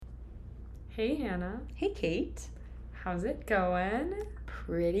Hey Hannah, Hey, Kate. how's it going?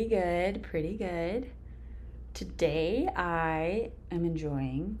 Pretty good, pretty good. Today I am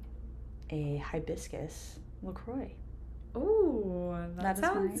enjoying a hibiscus LaCroix. Ooh, that That is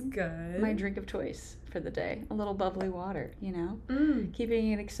sounds my good. drink of choice for the day. A little bubbly water, Mm,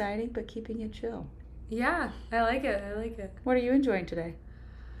 Keeping it exciting, but keeping it chill. yeah, I like it. I like it. What are you enjoying today?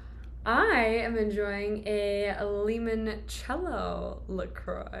 I am enjoying a limoncello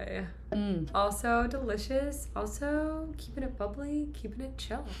LaCroix. Mm, Also delicious. Also keeping it bubbly, keeping it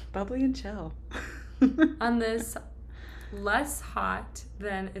chill. bubbly and chill. On this less hot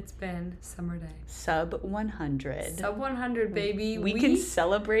than it's been summer day. Sub 100. Sub 100, baby. We can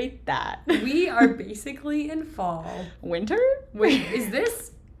celebrate that. we are basically in fall. Winter? Wait, is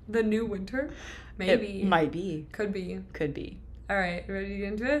this the new winter? Maybe. It might be. Could be. Could be. All right, ready to get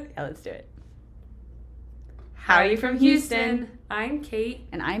into it? Yeah, let's do it. Howdy from Houston. I'm Kate.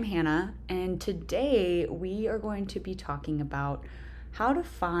 And I'm Hannah, and today we are going to be talking about how to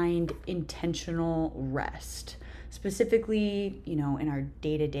find intentional rest, specifically, in our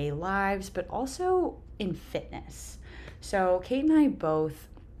day-to-day lives, but also in fitness. So Kate and I both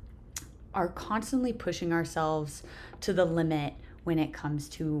are constantly pushing ourselves to the limit when it comes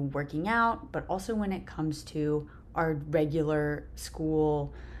to working out, but also when it comes to our regular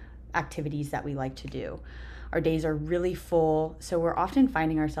school activities that we like to do. Our days are really full, so we're often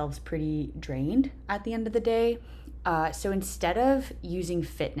finding ourselves pretty drained at the end of the day. So instead of using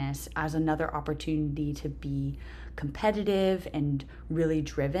fitness as another opportunity to be competitive and really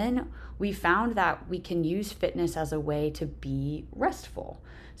driven, we found that we can use fitness as a way to be restful.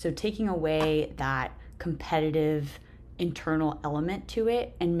 So taking away that competitive internal element to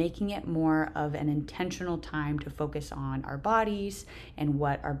it and making it more of an intentional time to focus on our bodies and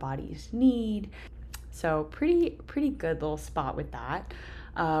what our bodies need. So pretty good little spot with that.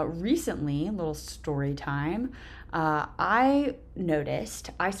 Recently, a little story time. I noticed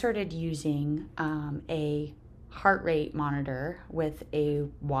I started using a heart rate monitor with a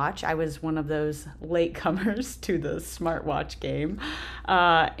watch. I was one of those latecomers to the smartwatch game.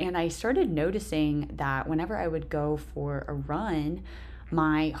 And I started noticing that whenever I would go for a run,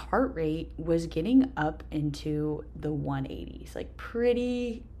 my heart rate was getting up into the 180s, like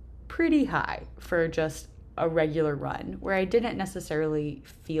pretty high for just a regular run, where I didn't necessarily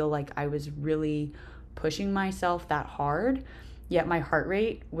feel like I was really pushing myself that hard, yet my heart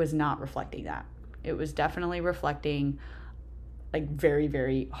rate was not reflecting that. It was definitely reflecting like very,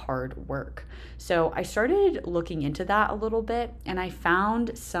 very hard work. So I started looking into that a little bit, and I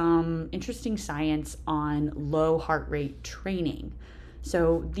found some interesting science on low heart rate training.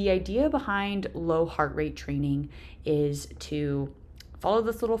 So the idea behind low heart rate training is to follow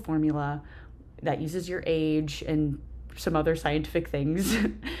this little formula that uses your age and some other scientific things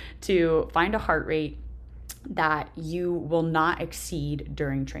to find a heart rate that you will not exceed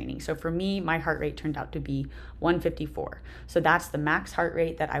during training. So for me, my heart rate turned out to be 154. So that's the max heart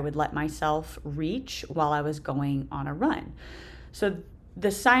rate that I would let myself reach while I was going on a run. So the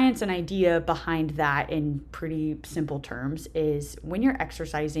science and idea behind that, in pretty simple terms, is when you're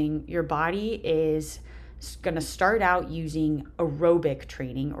exercising, your body is going to start out using aerobic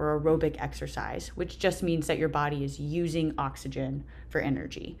training or aerobic exercise, which just means that your body is using oxygen for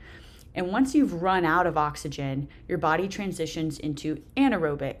energy. And once you've run out of oxygen, your body transitions into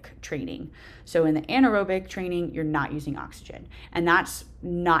anaerobic training. So in the anaerobic training, you're not using oxygen. And that's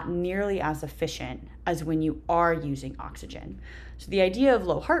not nearly as efficient as when you are using oxygen. So the idea of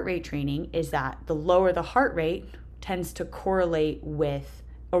low heart rate training is that the lower the heart rate tends to correlate with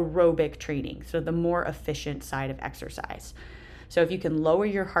aerobic training, so the more efficient side of exercise. So if you can lower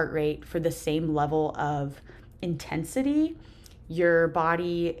your heart rate for the same level of intensity, your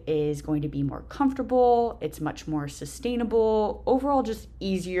body is going to be more comfortable, it's much more sustainable, overall just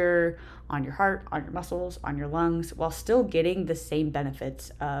easier on your heart, on your muscles, on your lungs, while still getting the same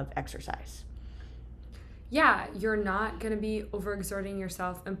benefits of exercise. Yeah, you're not going to be overexerting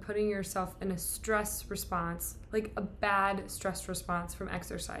yourself and putting yourself in a stress response, like a bad stress response from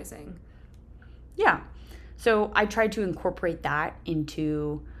exercising. Yeah. So I tried to incorporate that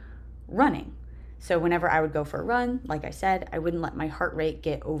into running. So whenever I would go for a run, like I said, I wouldn't let my heart rate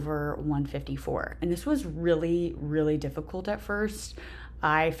get over 154. And this was really, really difficult at first.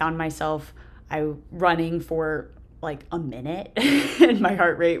 I found myself running for like a minute and my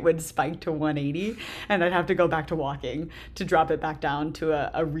heart rate would spike to 180, and I'd have to go back to walking to drop it back down to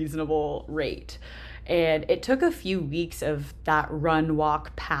a reasonable rate. And it took a few weeks of that run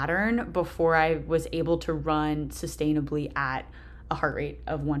walk pattern before I was able to run sustainably at a heart rate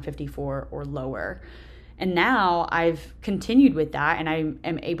of 154 or lower. And now I've continued with that, and I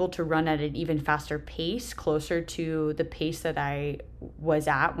am able to run at an even faster pace, closer to the pace that I was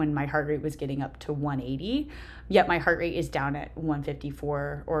at when my heart rate was getting up to 180. Yet my heart rate is down at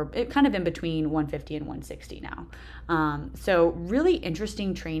 154, or it kind of in between 150 and 160 now. So really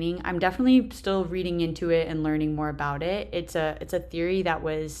interesting training. I'm definitely still reading into it and learning more about it. It's a theory that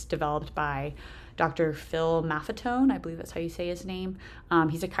was developed by Dr. Phil Maffetone, I believe that's how you say his name.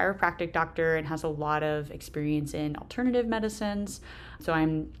 He's a chiropractic doctor and has a lot of experience in alternative medicines. So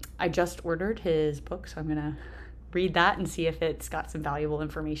I just ordered his book, so I'm gonna read that and see if it's got some valuable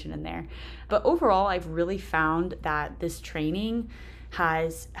information in there. But overall, I've really found that this training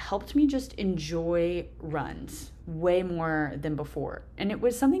has helped me just enjoy runs way more than before. And it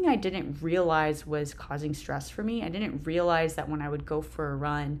was something I didn't realize was causing stress for me. I didn't realize that when I would go for a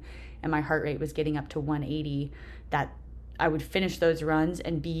run and my heart rate was getting up to 180, that I would finish those runs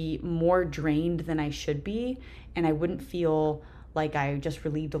and be more drained than I should be. And I wouldn't feel like I just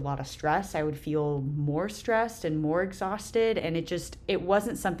relieved a lot of stress. I would feel more stressed and more exhausted. And it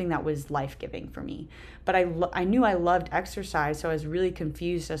wasn't something that was life-giving for me. But I knew I loved exercise, so I was really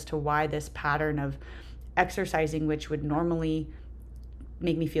confused as to why this pattern of exercising, which would normally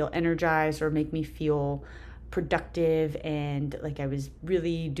make me feel energized or make me feel productive and like I was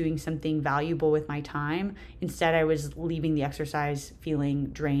really doing something valuable with my time. Instead, I was leaving the exercise feeling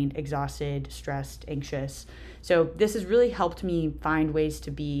drained, exhausted, stressed, anxious. So this has really helped me find ways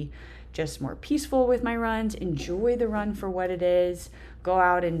to be just more peaceful with my runs, enjoy the run for what it is, go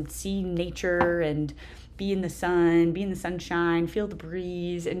out and see nature and be in the sun, be in the sunshine, feel the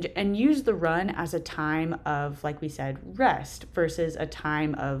breeze, and use the run as a time of, like we said, rest versus a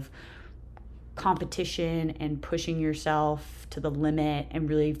time of competition and pushing yourself to the limit and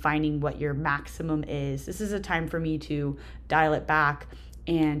really finding what your maximum is. This is a time for me to dial it back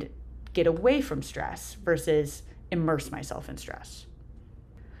and get away from stress versus immerse myself in stress.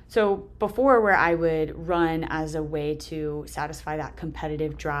 So before, where I would run as a way to satisfy that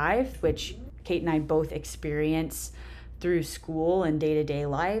competitive drive, which Kate and I both experience through school and day-to-day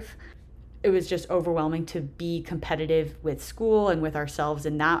life, it was just overwhelming to be competitive with school and with ourselves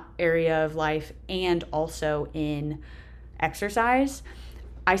in that area of life and also in exercise.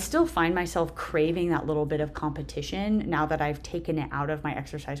 I still find myself craving that little bit of competition now that I've taken it out of my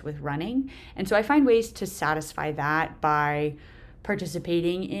exercise with running. And so I find ways to satisfy that by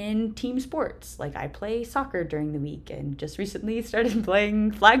participating in team sports. Like I play soccer during the week and just recently started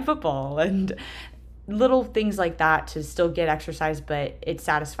playing flag football and little things like that to still get exercise, but it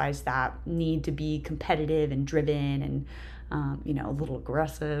satisfies that need to be competitive and driven and a little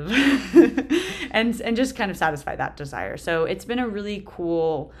aggressive and just kind of satisfy that desire. So it's been a really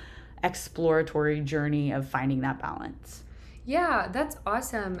cool exploratory journey of finding that balance. Yeah, that's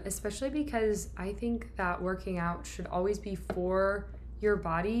awesome, especially because I think that working out should always be for your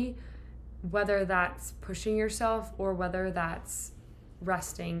body, whether that's pushing yourself or whether that's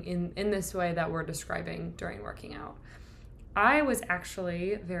resting in this way that we're describing during working out. I was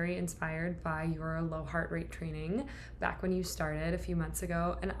actually very inspired by your low heart rate training back when you started a few months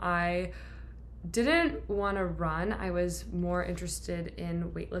ago, and I didn't want to run. I was more interested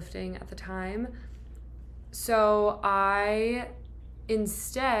in weightlifting at the time. So I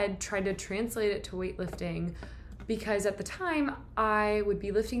instead tried to translate it to weightlifting because at the time I would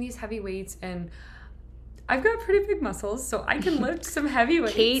be lifting these heavy weights and I've got pretty big muscles, so I can lift some heavy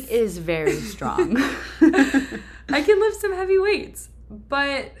weights. Kate is very strong. I can lift some heavy weights,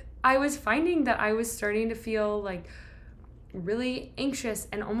 but I was finding that I was starting to feel like really anxious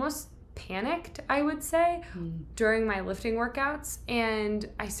and almost panicked, I would say, during my lifting workouts. And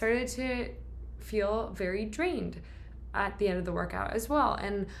I started to feel very drained at the end of the workout as well.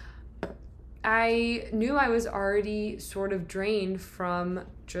 And I knew I was already sort of drained from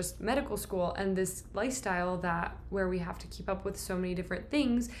just medical school and this lifestyle where we have to keep up with so many different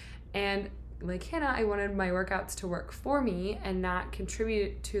things. And like Hannah, I wanted my workouts to work for me and not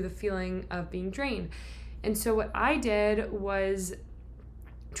contribute to the feeling of being drained. And so what I did was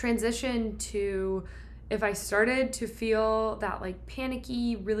transition to, if I started to feel that like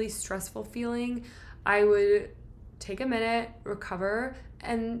panicky, really stressful feeling, I would take a minute, recover,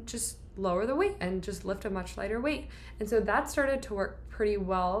 and just lower the weight and just lift a much lighter weight. And so that started to work pretty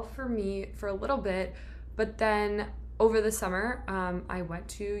well for me for a little bit. But then over the summer, I went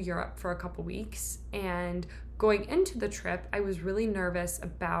to Europe for a couple weeks, and going into the trip, I was really nervous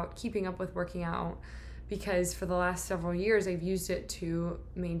about keeping up with working out because for the last several years, I've used it to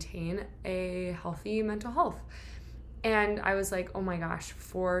maintain a healthy mental health. And I was like, oh my gosh,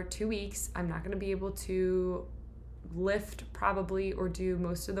 for 2 weeks, I'm not going to be able to lift probably or do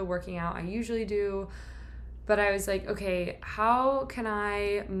most of the working out I usually do. But I was like, okay, how can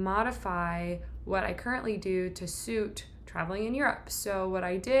I modify what I currently do to suit traveling in Europe? So what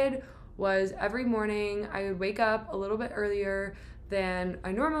I did was every morning I would wake up a little bit earlier than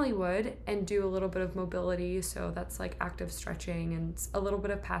I normally would and do a little bit of mobility. So that's like active stretching and a little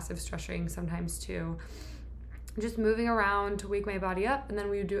bit of passive stretching sometimes too. Just moving around to wake my body up. And then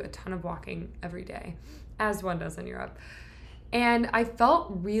we would do a ton of walking every day, as one does in Europe. And I felt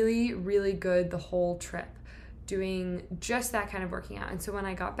really, really good the whole trip doing just that kind of working out. And so when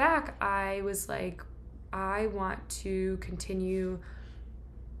I got back, I was like, I want to continue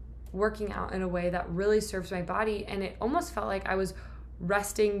working out in a way that really serves my body. And it almost felt like I was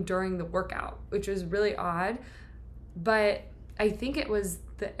resting during the workout, which was really odd. But I think it was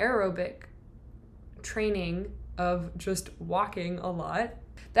the aerobic training of just walking a lot.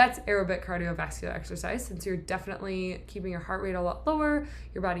 That's aerobic cardiovascular exercise, since you're definitely keeping your heart rate a lot lower,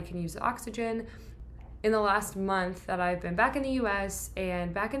 your body can use the oxygen. In the last month that I've been back in the US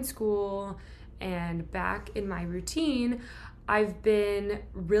and back in school and back in my routine, I've been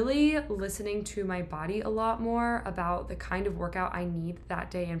really listening to my body a lot more about the kind of workout I need that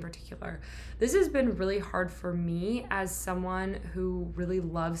day in particular. This has been really hard for me as someone who really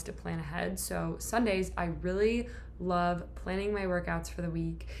loves to plan ahead. So Sundays, I really love planning my workouts for the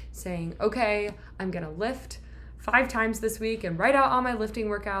week, saying, okay, I'm gonna lift 5 times this week and write out all my lifting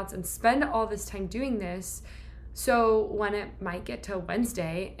workouts and spend all this time doing this. So when it might get to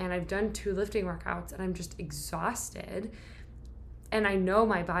Wednesday and I've done 2 lifting workouts and I'm just exhausted, and I know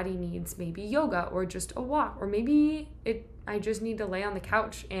my body needs maybe yoga or just a walk, or maybe I just need to lay on the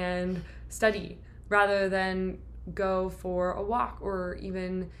couch and study rather than go for a walk or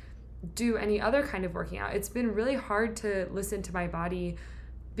even do any other kind of working out. It's been really hard to listen to my body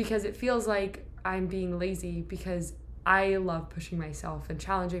because it feels like I'm being lazy because I love pushing myself and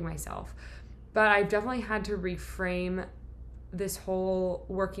challenging myself. But I've definitely had to reframe this whole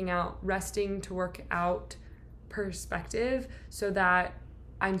working out, resting to work out perspective so that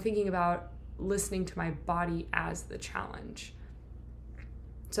I'm thinking about listening to my body as the challenge.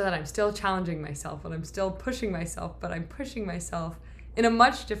 So that I'm still challenging myself and I'm still pushing myself, but I'm pushing myself in a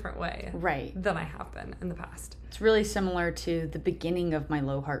much different way than I have been in the past. It's really similar to the beginning of my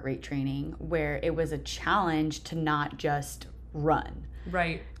low heart rate training, where it was a challenge to not just run.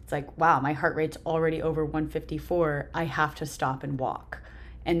 Right. It's like, wow, my heart rate's already over 154. I have to stop and walk.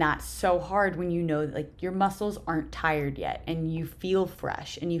 And that's so hard when you know that, like, your muscles aren't tired yet and you feel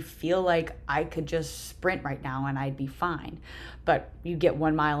fresh and you feel like I could just sprint right now and I'd be fine. But you get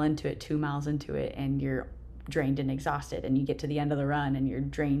 1 mile into it, 2 miles into it, and you're drained and exhausted, and you get to the end of the run and you're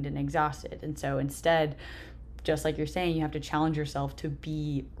drained and exhausted. And so instead, just like you're saying, you have to challenge yourself to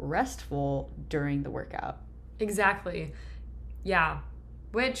be restful during the workout. Exactly. Yeah.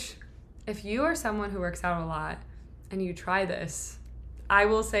 Which, if you are someone who works out a lot and you try this, I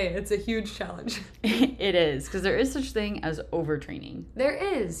will say it's a huge challenge. It is, because there is such thing as overtraining. There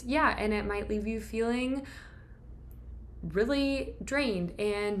is, yeah, and it might leave you feeling really drained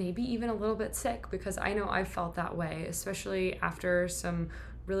and maybe even a little bit sick, because I know I've felt that way, especially after some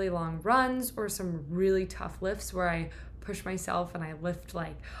really long runs or some really tough lifts where I push myself and I lift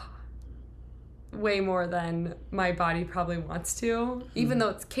like way more than my body probably wants to, even though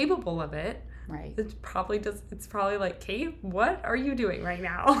it's capable of it. Right. It's probably like, Kate, what are you doing right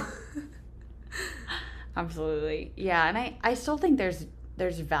now? Absolutely. Yeah, and I still think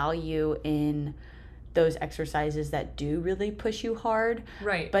there's value in those exercises that do really push you hard.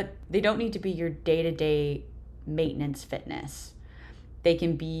 Right. But they don't need to be your day-to-day maintenance fitness. They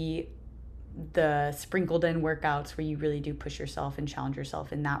can be the sprinkled in workouts where you really do push yourself and challenge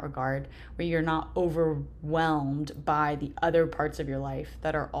yourself in that regard, where you're not overwhelmed by the other parts of your life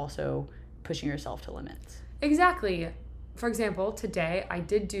that are also pushing yourself to limits. Exactly. For example, today I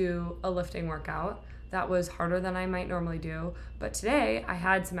did do a lifting workout that was harder than I might normally do, but today I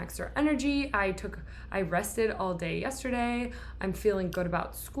had some extra energy. I rested all day yesterday. I'm feeling good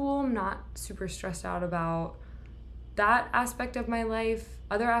about school. I'm not super stressed out about that aspect of my life.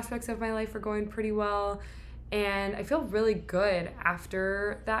 Other aspects of my life are going pretty well, and I feel really good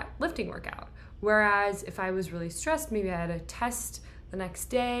after that lifting workout. Whereas if I was really stressed, maybe I had a test the next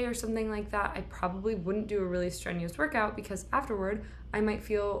day or something like that, I probably wouldn't do a really strenuous workout because afterward I might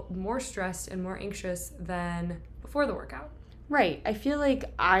feel more stressed and more anxious than before the workout. Right. I feel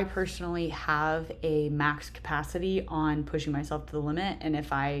like I personally have a max capacity on pushing myself to the limit, and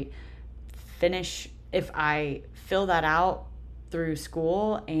if I fill that out through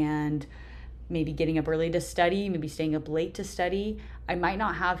school and maybe getting up early to study, maybe staying up late to study, I might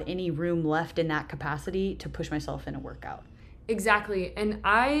not have any room left in that capacity to push myself in a workout. Exactly. And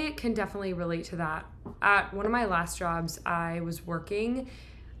I can definitely relate to that. At one of my last jobs, I was working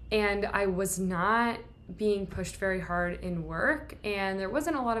and I was not being pushed very hard in work, and there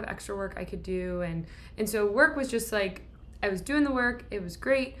wasn't a lot of extra work I could do, and so work was just like I was doing the work, it was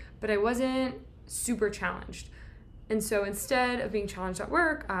great, but I wasn't super challenged. And so instead of being challenged at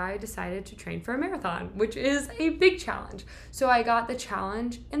work, I decided to train for a marathon, which is a big challenge. So I got the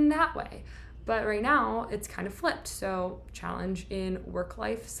challenge in that way. But right now it's kind of flipped. So challenge in work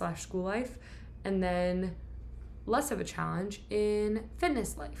life / school life, and then less of a challenge in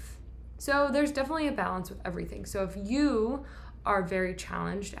fitness life. So there's definitely a balance with everything. So if you are very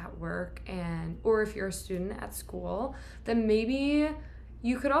challenged at work or if you're a student at school, then maybe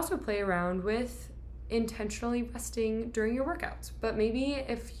you could also play around with intentionally resting during your workouts. But maybe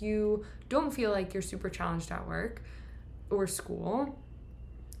if you don't feel like you're super challenged at work or school,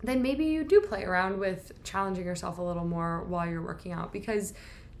 then maybe you do play around with challenging yourself a little more while you're working out, because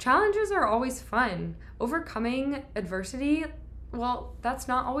challenges are always fun. Overcoming adversity, well, that's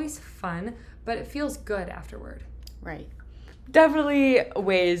not always fun, but it feels good afterward. Right. Definitely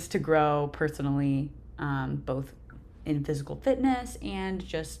ways to grow personally, both in physical fitness and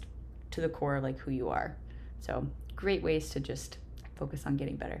just to the core of like who you are. So great ways to just focus on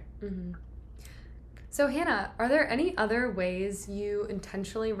getting better. Mm-hmm. So Hannah, are there any other ways you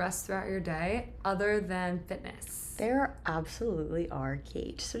intentionally rest throughout your day other than fitness? There absolutely are,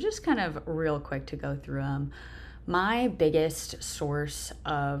 Kate. So just kind of real quick to go through them. My biggest source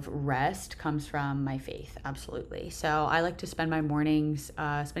of rest comes from my faith, absolutely. So I like to spend my mornings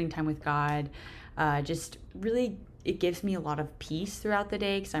spending time with God. Just really, it gives me a lot of peace throughout the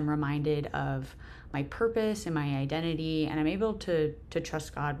day because I'm reminded of my purpose and my identity, and I'm able to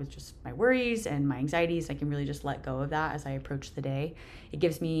trust God with just my worries and my anxieties. I can really just let go of that as I approach the day. It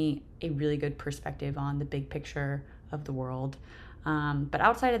gives me a really good perspective on the big picture of the world. But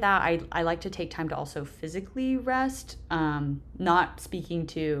outside of that, I like to take time to also physically rest, not speaking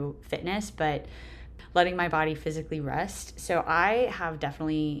to fitness, but letting my body physically rest. So I have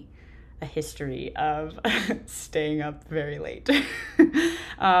definitely a history of staying up very late.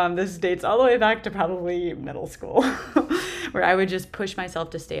 This dates all the way back to probably middle school, where I would just push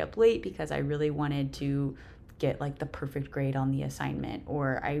myself to stay up late because I really wanted to get like the perfect grade on the assignment,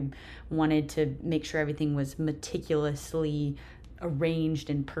 or I wanted to make sure everything was meticulously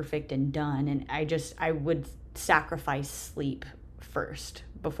arranged and perfect and done. And I would sacrifice sleep first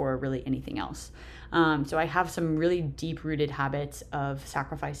before really anything else. So I have some really deep-rooted habits of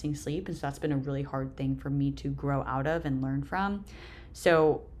sacrificing sleep, and so that's been a really hard thing for me to grow out of and learn from.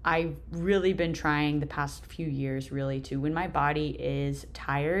 So I've really been trying the past few years really to, when my body is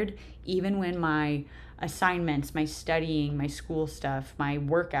tired, even when my assignments, my studying, my school stuff, my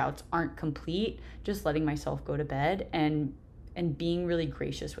workouts aren't complete, just letting myself go to bed and being really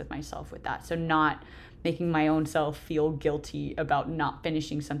gracious with myself with that. So not making my own self feel guilty about not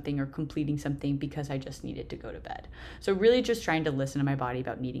finishing something or completing something because I just needed to go to bed. So really just trying to listen to my body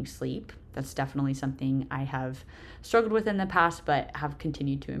about needing sleep. That's definitely something I have struggled with in the past, but have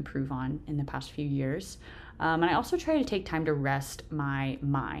continued to improve on in the past few years. And I also try to take time to rest my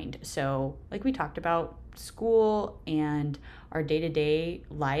mind. So like we talked about, school and our day-to-day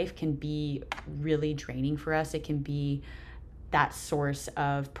life can be really draining for us. It can be that source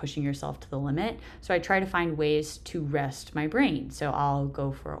of pushing yourself to the limit. So I try to find ways to rest my brain. So I'll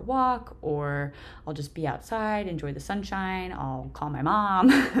go for a walk, or I'll just be outside, enjoy the sunshine. I'll call my mom.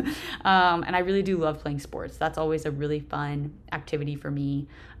 And I really do love playing sports. That's always a really fun activity for me,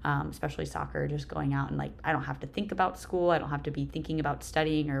 especially soccer, just going out and like, I don't have to think about school. I don't have to be thinking about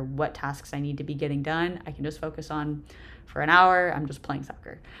studying or what tasks I need to be getting done. I can just focus on, for an hour, I'm just playing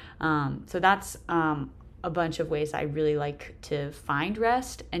soccer. So that's, a bunch of ways I really like to find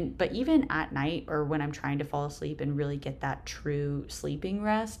rest. But even at night, or when I'm trying to fall asleep and really get that true sleeping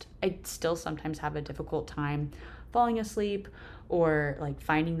rest, I still sometimes have a difficult time falling asleep or like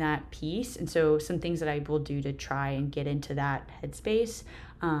finding that peace. And so some things that I will do to try and get into that headspace,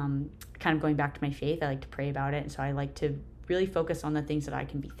 kind of going back to my faith, I like to pray about it. And so I like to really focus on the things that I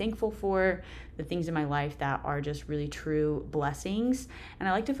can be thankful for, the things in my life that are just really true blessings. And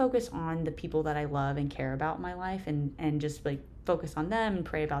I like to focus on the people that I love and care about in my life, and just like focus on them and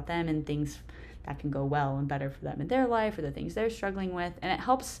pray about them and things that can go well and better for them in their life, or the things they're struggling with. And it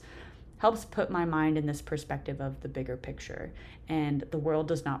helps put my mind in this perspective of the bigger picture. And the world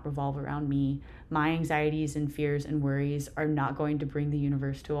does not revolve around me. My anxieties and fears and worries are not going to bring the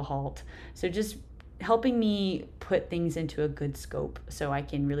universe to a halt. So just helping me put things into a good scope so I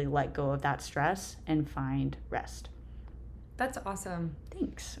can really let go of that stress and find rest. That's awesome.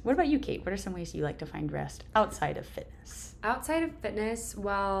 Thanks. What about you, Kate? What are some ways you like to find rest outside of fitness? Outside of fitness,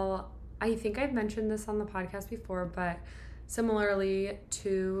 well, I think I've mentioned this on the podcast before, but similarly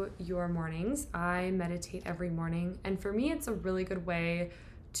to your mornings, I meditate every morning. And for me, it's a really good way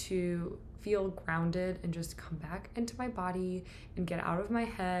to feel grounded and just come back into my body and get out of my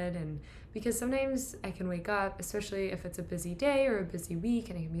head. And because sometimes I can wake up, especially if it's a busy day or a busy week,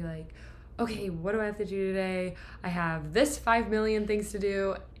 and I can be like, okay, what do I have to do today? I have this 5 million things to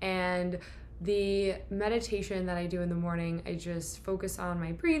do. And the meditation that I do in the morning, I just focus on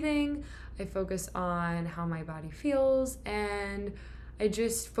my breathing, I focus on how my body feels, and I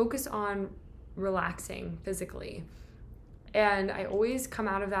just focus on relaxing physically. And I always come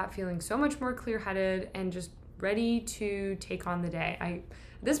out of that feeling so much more clear-headed and just ready to take on the day. At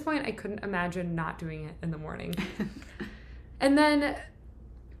this point, I couldn't imagine not doing it in the morning. And then,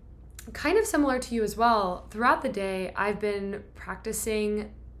 kind of similar to you as well, throughout the day, I've been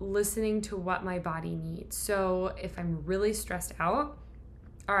practicing listening to what my body needs. So if I'm really stressed out,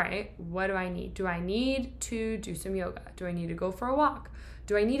 all right, what do I need? Do I need to do some yoga? Do I need to go for a walk?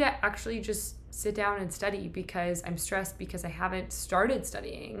 Do I need to actually just sit down and study because I'm stressed because I haven't started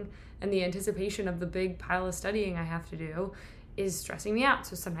studying, and the anticipation of the big pile of studying I have to do is stressing me out.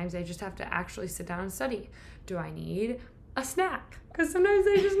 So sometimes I just have to actually sit down and study. Do I need a snack? Because sometimes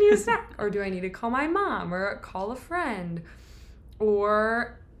I just need a snack. Or do I need to call my mom or call a friend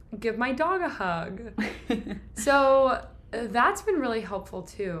or give my dog a hug? So that's been really helpful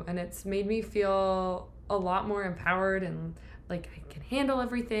too. And it's made me feel a lot more empowered and like I can handle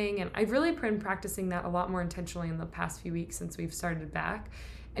everything. And I've really been practicing that a lot more intentionally in the past few weeks since we've started back.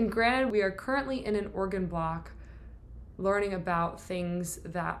 And granted, we are currently in an organ block learning about things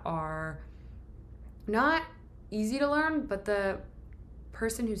that are not easy to learn, but the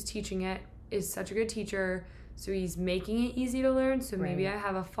person who's teaching it is such a good teacher, so he's making it easy to learn. So maybe I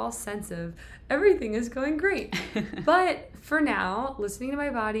have a false sense of everything is going great. But for now, listening to my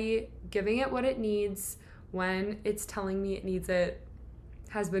body, giving it what it needs when it's telling me it needs it,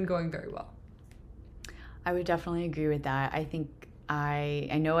 has been going very well. I would definitely agree with that. I think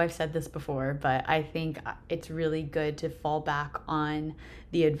I know I've said this before, but I think it's really good to fall back on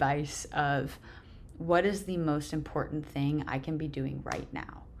the advice of what is the most important thing I can be doing right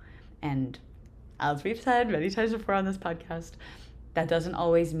now. And as we've said many times before on this podcast, that doesn't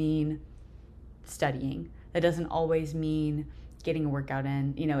always mean studying. That doesn't always mean getting a workout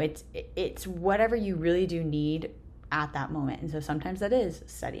in. You know, it's whatever you really do need at that moment. And so sometimes that is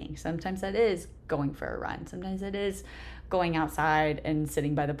studying. Sometimes that is going for a run. Sometimes it is going outside and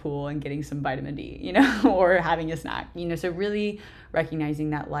sitting by the pool and getting some vitamin D, you know, or having a snack. You know, so really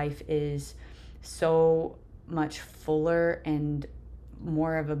recognizing that life is so much fuller and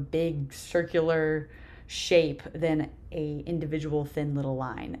more of a big circular shape than a individual thin little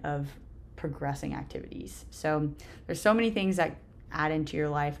line of progressing activities. So there's so many things that add into your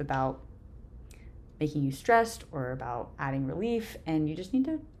life about making you stressed or about adding relief, and you just need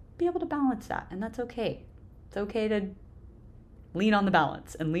to be able to balance that, and that's okay. It's okay to lean on the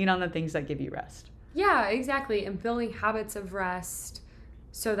balance and lean on the things that give you rest. Yeah, exactly. And building habits of rest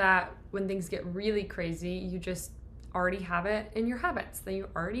so that when things get really crazy, you just already have it in your habits that you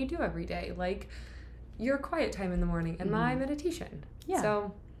already do every day, like your quiet time in the morning and my meditation. Yeah.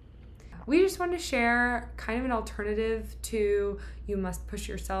 So we just want to share kind of an alternative to you must push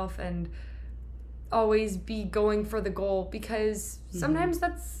yourself and always be going for the goal, because sometimes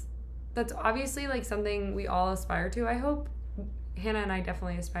that's obviously like something we all aspire to. I hope Hannah and I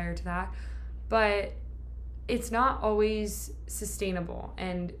definitely aspire to that, but it's not always sustainable.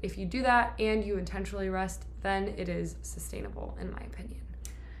 And if you do that and you intentionally rest, then it is sustainable, in my opinion.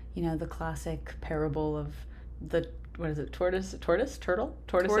 You know, the classic parable of the, what is it, tortoise and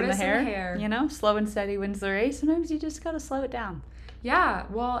the hare? You know, slow and steady wins the race. Sometimes you just got to slow it down. Yeah,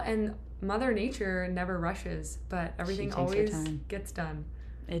 well, and Mother Nature never rushes, but everything always gets done.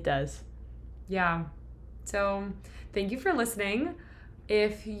 It does. Yeah. So thank you for listening.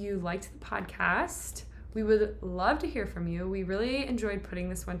 If you liked the podcast, we would love to hear from you. We really enjoyed putting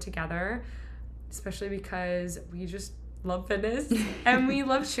this one together, especially because we just love fitness and we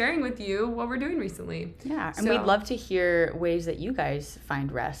love sharing with you what we're doing recently. Yeah, and we'd love to hear ways that you guys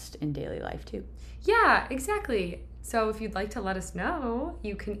find rest in daily life too. Yeah, exactly. So if you'd like to let us know,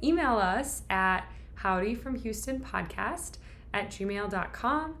 you can email us at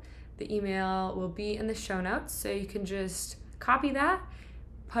howdyfromhoustonpodcast@gmail.com. The email will be in the show notes, so you can just copy that,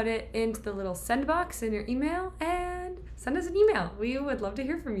 put it into the little send box in your email, and send us an email. We would love to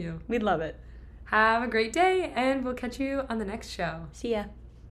hear from you. We'd love it. Have a great day, and we'll catch you on the next show. See ya.